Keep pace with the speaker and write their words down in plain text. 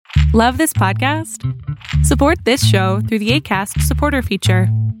Love this podcast? Support this show through the Acast supporter feature.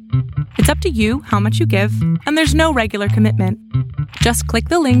 It's up to you how much you give, and there's no regular commitment. Just click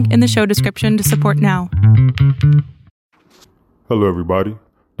the link in the show description to support now. Hello, everybody.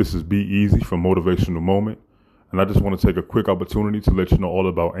 This is Be Easy from Motivational Moment, and I just want to take a quick opportunity to let you know all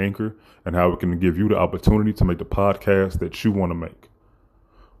about Anchor and how it can give you the opportunity to make the podcast that you want to make.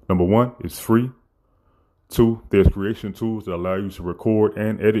 Number one, it's free. 2, there's creation tools that allow you to record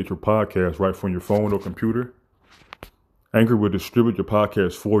and edit your podcast right from your phone or computer. Anchor will distribute your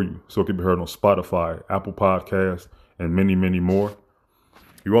podcast for you so it can be heard on Spotify, Apple Podcasts, and many, many more.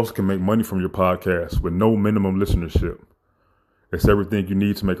 You also can make money from your podcast with no minimum listenership. It's everything you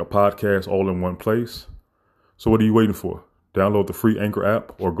need to make a podcast all in one place. So what are you waiting for? Download the free Anchor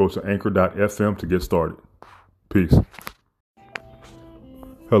app or go to anchor.fm to get started. Peace.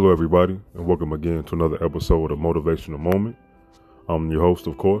 Hello, everybody, and welcome again to another episode of Motivational Moment. I'm your host,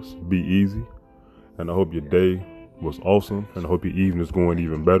 of course, Be Easy, and I hope your day was awesome, and I hope your evening is going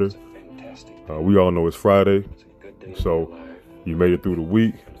even better. We all know it's Friday, so you made it through the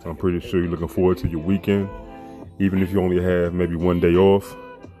week. I'm pretty sure you're looking forward to your weekend. Even if you only have maybe one day off,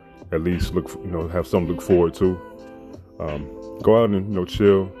 at least have something to look forward to. Go out and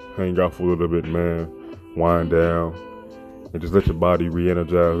chill, hang out for a little bit, man. Wind down. And just let your body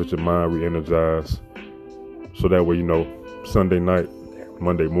re-energize, let your mind re-energize. So that way, Sunday night,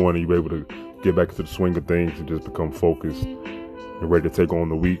 Monday morning, you're able to get back into the swing of things and just become focused and ready to take on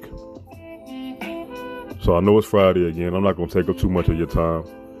the week. So I know it's Friday again. I'm not going to take up too much of your time.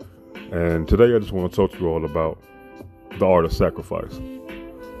 And today I just want to talk to you all about the art of sacrifice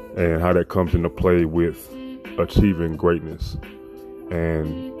and how that comes into play with achieving greatness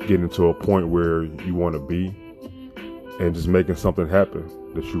and getting to a point where you want to be. And just making something happen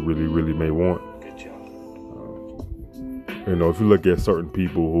that you really, really may want. If you look at certain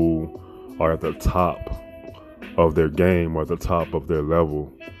people who are at the top of their game or at the top of their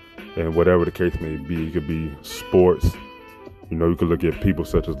level, and whatever the case may be, it could be sports. You could look at people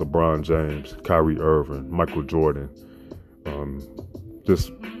such as LeBron James, Kyrie Irving, Michael Jordan,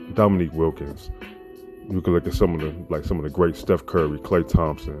 just Dominique Wilkins. You could look at some of the great Steph Curry, Klay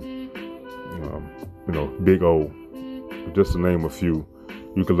Thompson, Big O. Just to name a few.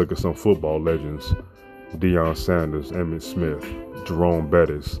 You could look at some football legends: Deion Sanders, Emmitt Smith, Jerome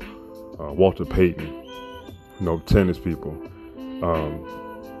Bettis, Walter Payton. Tennis people.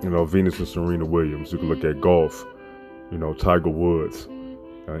 Venus and Serena Williams. You could look at golf. Tiger Woods.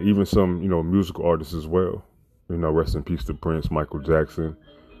 Even some musical artists as well. Rest in peace to Prince, Michael Jackson.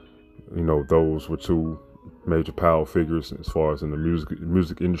 Those were two major power figures as far as in the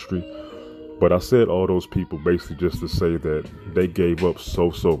music industry. But I said all those people basically just to say that they gave up so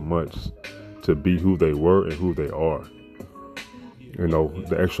much to be who they were and who they are.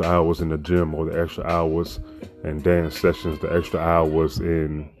 The extra hours in the gym or the extra hours in dance sessions, the extra hours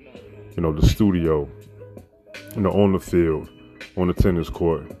in, the studio, on the field, on the tennis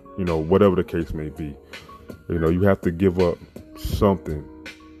court, whatever the case may be. You have to give up something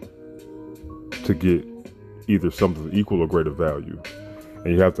to get either something of equal or greater value.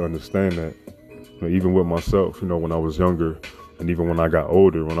 And you have to understand that. Even with myself, when I was younger and even when I got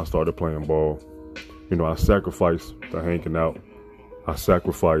older, when I started playing ball, I sacrificed the hanging out. I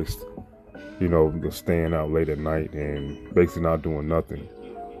sacrificed, the staying out late at night and basically not doing nothing.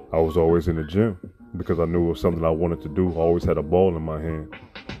 I was always in the gym because I knew it was something I wanted to do. I always had a ball in my hand,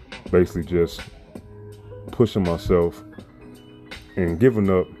 basically just pushing myself and giving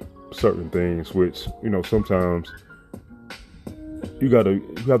up certain things, which, sometimes you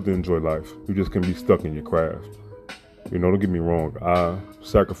have to enjoy life. You just can be stuck in your craft. Don't get me wrong. I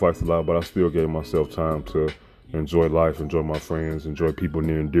sacrificed a lot, but I still gave myself time to enjoy life, enjoy my friends, enjoy people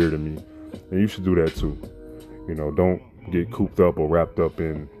near and dear to me. And you should do that too. Don't get cooped up or wrapped up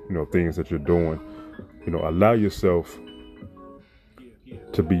in, things that you're doing. Allow yourself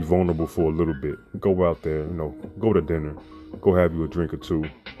to be vulnerable for a little bit. Go out there, go to dinner, go have you a drink or two.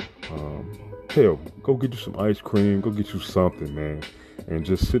 Hell, go get you some ice cream, go get you something, man, and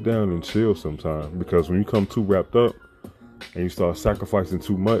just sit down and chill sometime. Because when you come too wrapped up and you start sacrificing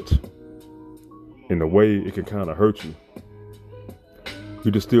too much, in a way, it can kind of hurt you.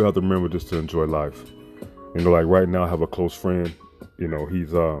 You just still have to remember just to enjoy life. Like right now, I have a close friend. He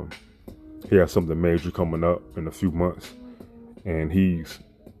has something major coming up in a few months, and he's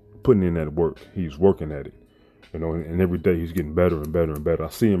putting in that work. He's working at it, and every day he's getting better and better and better. I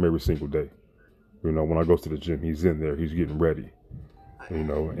see him every single day. When I go to the gym, he's in there, he's getting ready,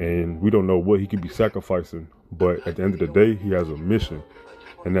 and we don't know what he could be sacrificing, but at the end of the day, he has a mission,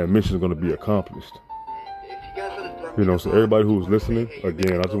 and that mission is going to be accomplished. So everybody who's listening,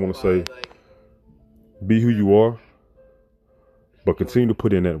 again, I just want to say, be who you are, but continue to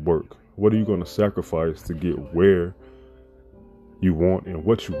put in that work. What are you going to sacrifice to get where you want and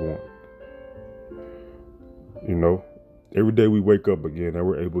what you want? Every day we wake up again, that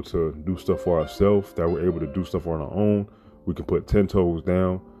we're able to do stuff for ourselves, that we're able to do stuff on our own. We can put 10 toes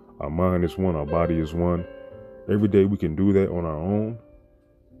down. Our mind is one, our body is one. Every day we can do that on our own.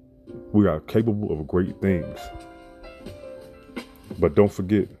 We are capable of great things. But don't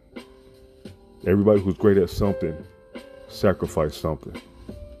forget, everybody who's great at something, sacrifice something.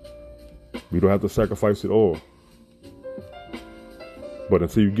 You don't have to sacrifice it all. But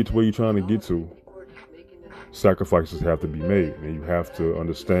until you get to where you're trying to get to, sacrifices have to be made, and you have to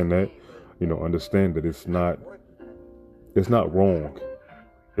understand that. Understand that it's not wrong.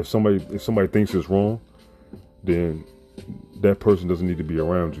 If somebody thinks it's wrong, then that person doesn't need to be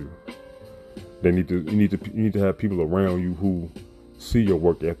around you. You need to have people around you who see your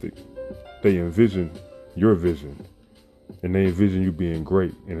work ethic. They envision your vision, and they envision you being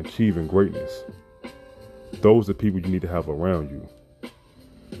great and achieving greatness. Those are people you need to have around you.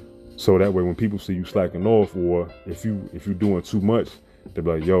 So that way, when people see you slacking off, or if you're doing too much, they'll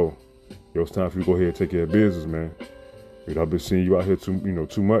be like, yo, it's time for you to go ahead and take care of business, man. I've been seeing you out here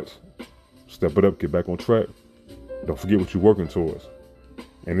too much. Step it up, get back on track. Don't forget what you're working towards.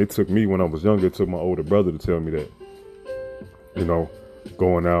 And it took me, when I was younger, it took my older brother to tell me that.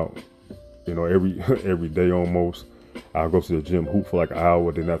 Going out, every day almost, I'll go to the gym, hoop for like an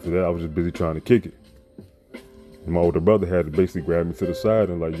hour. Then after that, I was just busy trying to kick it. And my older brother had to basically grab me to the side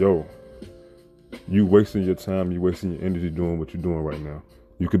and like, yo, you wasting your time, you wasting your energy doing what you're doing right now.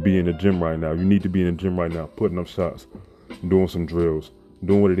 You could be in the gym right now. You need to be in the gym right now, putting up shots, doing some drills,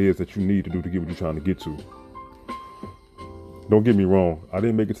 doing what it is that you need to do to get what you're trying to get to. Don't get me wrong. I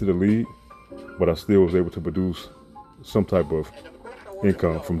didn't make it to the league, but I still was able to produce some type of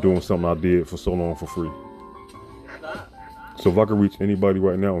income from doing something I did for so long for free. So if I can reach anybody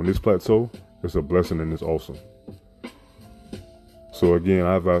right now on this plateau, it's a blessing and it's awesome. So again,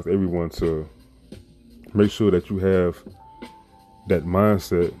 I advise everyone to make sure that you have that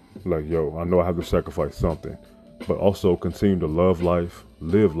mindset, like, yo, I know I have to sacrifice something, but also continue to love life,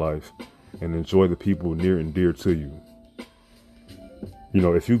 live life, and enjoy the people near and dear to you.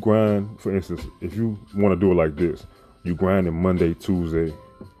 If you grind, for instance, if you want to do it like this, you grind in Monday, Tuesday,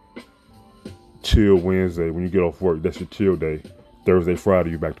 chill Wednesday. When you get off work, that's your chill day. Thursday,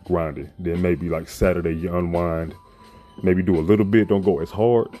 Friday, you back to grinding. Then maybe like Saturday, you unwind. Maybe do a little bit, don't go as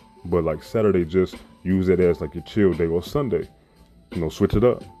hard, but like Saturday, just use it as like your chill day, or Sunday, switch it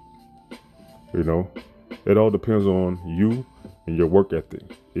up. It all depends on you and your work ethic.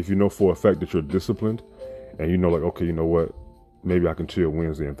 If you know for a fact that you're disciplined and like, okay, you know what, maybe I can chill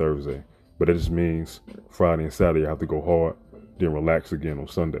Wednesday and Thursday, but that just means Friday and Saturday I have to go hard, then relax again on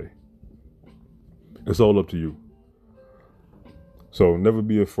Sunday. It's all up to you. So never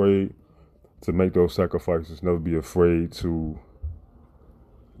be afraid to make those sacrifices. Never be afraid to,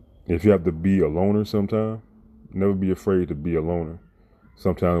 if you have to be a loner sometime, never be afraid to be a loner.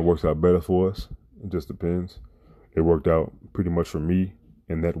 Sometimes it works out better for us. It just depends. It worked out pretty much for me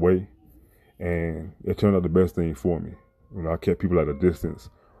in that way. And it turned out the best thing for me. I kept people at a distance,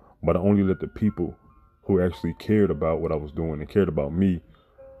 but I only let the people who actually cared about what I was doing and cared about me,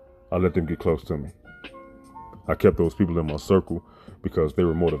 I let them get close to me. I kept those people in my circle because they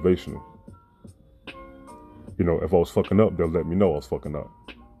were motivational. If I was fucking up, they'll let me know I was fucking up.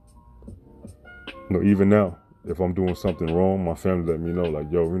 Even now, if I'm doing something wrong, my family let me know,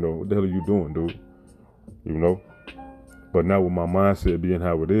 like, yo, what the hell are you doing, dude? But now with my mindset being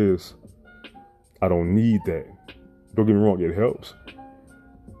how it is, I don't need that. Don't get me wrong, it helps.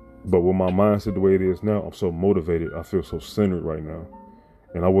 But with my mindset the way it is now, I'm so motivated. I feel so centered right now.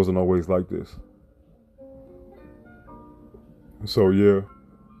 And I wasn't always like this. So yeah,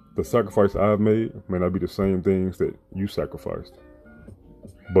 the sacrifice I've made may not be the same things that you sacrificed.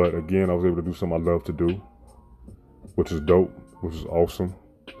 But again, I was able to do something I love to do, which is dope, which is awesome.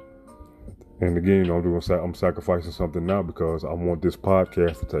 And again, I'm sacrificing something now because I want this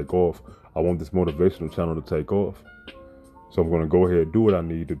podcast to take off. I want this motivational channel to take off. So I'm going to go ahead and do what I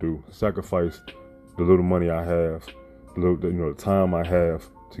need to do. Sacrifice the little money I have, the time I have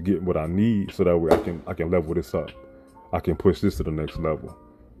to get what I need, so that way I can level this up. I can push this to the next level.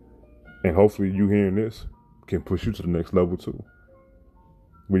 And hopefully you hearing this can push you to the next level too.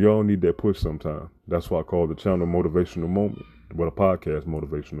 We all need that push sometime. That's why I call the channel Motivational Moment, but a podcast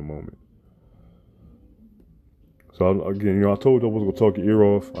Motivational Moment. So again, I told you I was going to talk your ear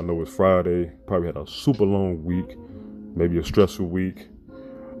off. I know it's Friday. Probably had a super long week, maybe a stressful week.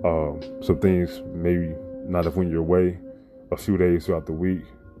 Some things maybe not if when you're away a few days throughout the week.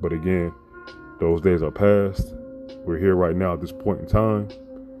 But again, those days are past. We're here right now at this point in time,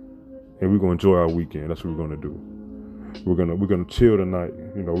 and we're gonna enjoy our weekend. That's what we're gonna do. We're gonna chill tonight.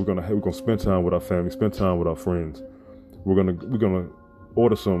 You know, we're gonna spend time with our family, spend time with our friends. We're gonna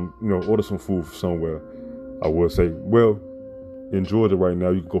order some food from somewhere. I would say, well, in Georgia right now,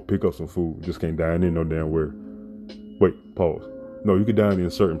 you can go pick up some food. You just can't dine in no damn where. Wait, pause. No, you can dine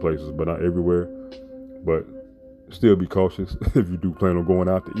in certain places, but not everywhere. But still be cautious if you do plan on going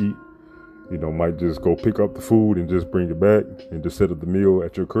out to eat. You know, might just go pick up the food and just bring it back and just set up the meal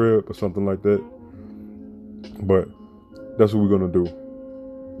at your crib or something like that. But that's what we're going to do.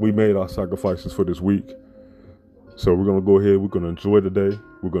 We made our sacrifices for this week. So we're going to go ahead. We're going to enjoy today.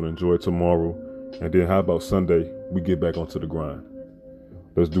 We're going to enjoy tomorrow. And then how about Sunday? We get back onto the grind.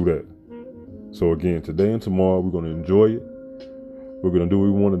 Let's do that. So again, today and tomorrow, we're going to enjoy it. We're going to do what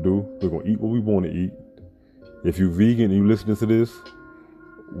we want to do. We're going to eat what we want to eat. If you're vegan and you're listening to this,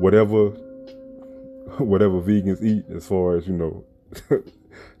 whatever vegans eat, as far as, you know,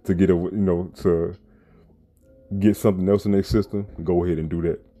 to get to get something else in their system, go ahead and do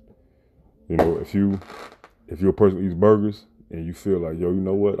that. You know, if you're a person who eats burgers and you feel like, yo, you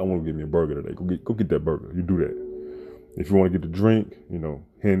know what, I want to get me a burger today, go get that burger. You do that. If you want to get the drink, you know,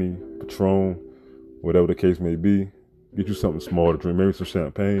 Henny, Patron, whatever the case may be, get you something small to drink, maybe some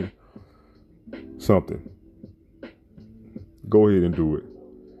champagne, something. Go ahead and do it.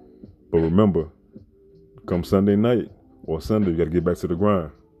 But remember, come Sunday night or Sunday, you got to get back to the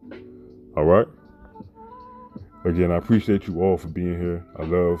grind. All right? Again, I appreciate you all for being here. I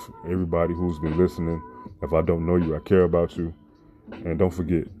love everybody who's been listening. If I don't know you, I care about you. And don't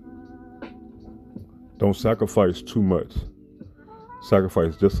forget, don't sacrifice too much.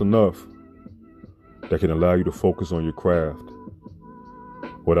 Sacrifice just enough that can allow you to focus on your craft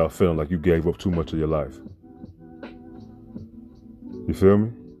without feeling like you gave up too much of your life. You feel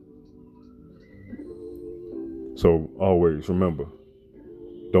me? So always remember,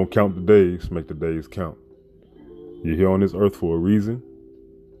 don't count the days, make the days count. You're here on this earth for a reason.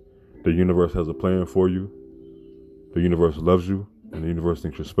 The universe has a plan for you. The universe loves you, and the universe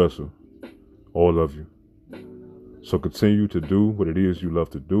thinks you're special. All of you. So continue to do what it is you love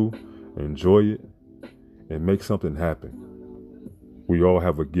to do, enjoy it, and make something happen. We all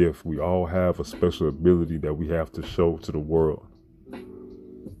have a gift. We all have a special ability that we have to show to the world.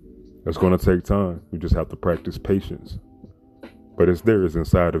 It's going to take time. You just have to practice patience. But it's there. It's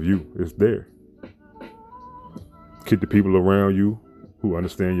inside of you. It's there. Keep the people around you who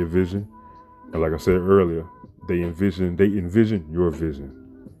understand your vision. And like I said earlier, they envision your vision.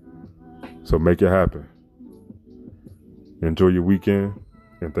 So make it happen. Enjoy your weekend.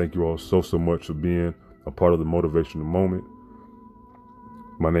 And thank you all so much for being a part of the motivational moment.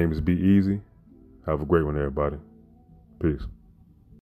 My name is Be Easy. Have a great one, everybody. Peace.